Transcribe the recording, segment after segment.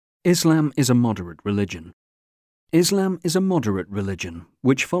Islam is a moderate religion. Islam is a moderate religion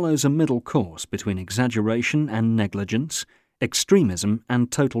which follows a middle course between exaggeration and negligence, extremism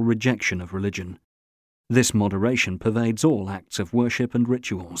and total rejection of religion. This moderation pervades all acts of worship and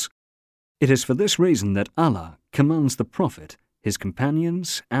rituals. It is for this reason that Allah commands the Prophet, his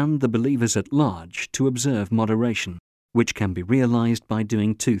companions, and the believers at large to observe moderation, which can be realized by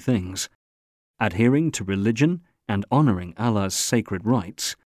doing two things: adhering to religion and honoring Allah's sacred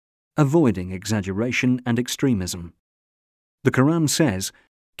rights, avoiding exaggeration and extremism. The Quran says,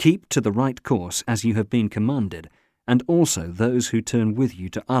 "Keep to the right course as you have been commanded, and also those who turn with you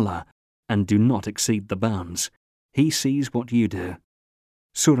to Allah, and do not exceed the bounds. He sees what you do."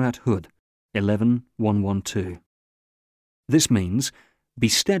 Surat Hud 11:112. This means, be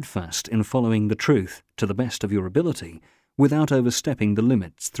steadfast in following the truth to the best of your ability, without overstepping the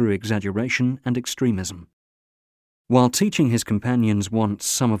limits through exaggeration and extremism. While teaching his companions once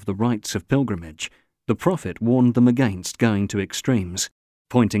some of the rites of pilgrimage, the Prophet warned them against going to extremes,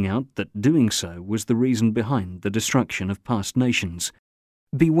 pointing out that doing so was the reason behind the destruction of past nations.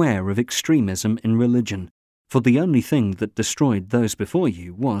 Beware of extremism in religion, for the only thing that destroyed those before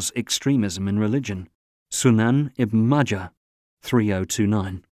you was extremism in religion. Sunan Ibn Majah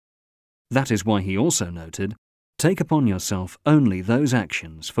 3029. That is why he also noted, "Take upon yourself only those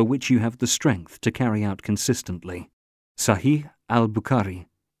actions for which you have the strength to carry out consistently." Sahih al-Bukhari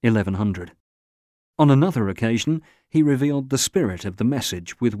 1100. On another occasion, he revealed the spirit of the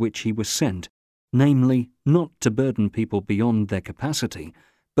message with which he was sent, namely, not to burden people beyond their capacity,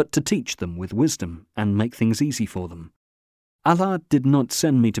 but to teach them with wisdom and make things easy for them. Allah did not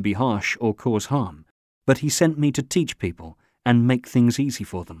send me to be harsh or cause harm, but He sent me to teach people and make things easy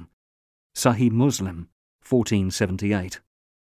for them. Sahih Muslim 1478.